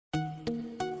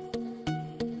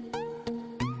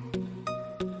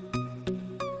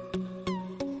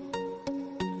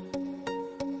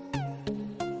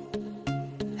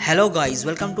Hello guys,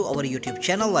 welcome to our YouTube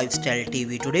channel Lifestyle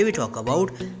TV. Today we talk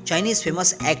about Chinese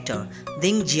famous actor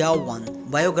Dingjia Wen,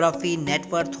 biography, net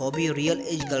worth, hobby, real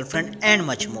age girlfriend and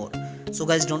much more. So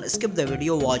guys, don't skip the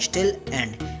video, watch till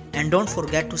end and don't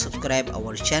forget to subscribe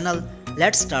our channel.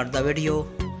 Let's start the video.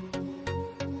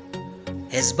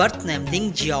 His birth name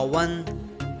Dingjia Wen,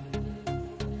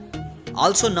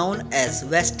 also known as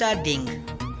Vesta Ding.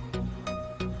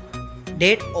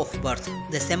 Date of birth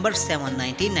December 7,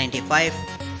 1995.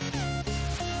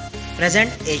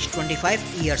 Present age 25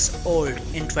 years old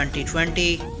in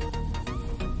 2020.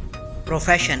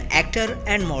 Profession actor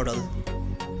and model.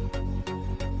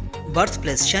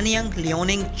 Birthplace Shenyang,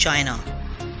 Liaoning, China.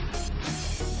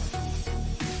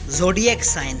 Zodiac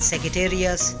sign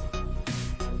Sagittarius.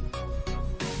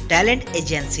 Talent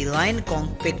agency Lion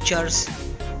Kong Pictures.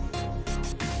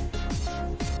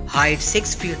 Height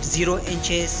 6 feet 0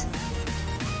 inches.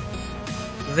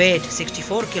 Weight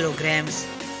 64 kilograms.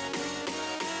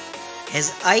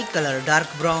 His eye color dark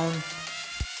brown.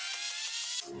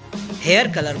 Hair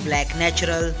color black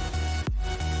natural.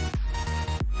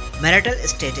 Marital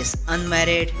status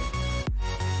unmarried.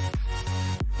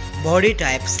 Body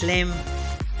type slim.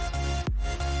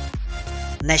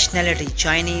 Nationality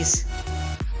Chinese.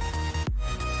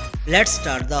 Let's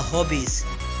start the hobbies.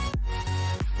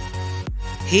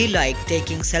 He likes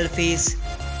taking selfies.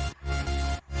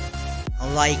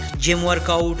 Like gym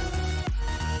workout.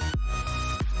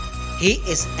 He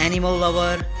is animal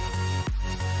lover.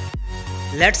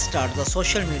 Let's start the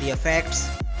social media facts.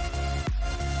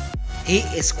 He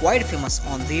is quite famous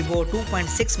on Weibo,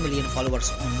 2.6 million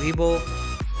followers on Weibo.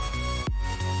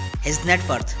 His net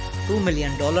worth $2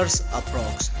 million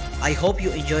approx. I hope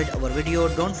you enjoyed our video.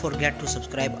 Don't forget to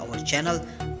subscribe our channel.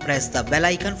 Press the bell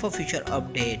icon for future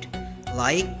update.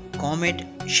 Like, comment,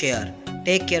 share.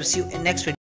 Take care. See you in next video.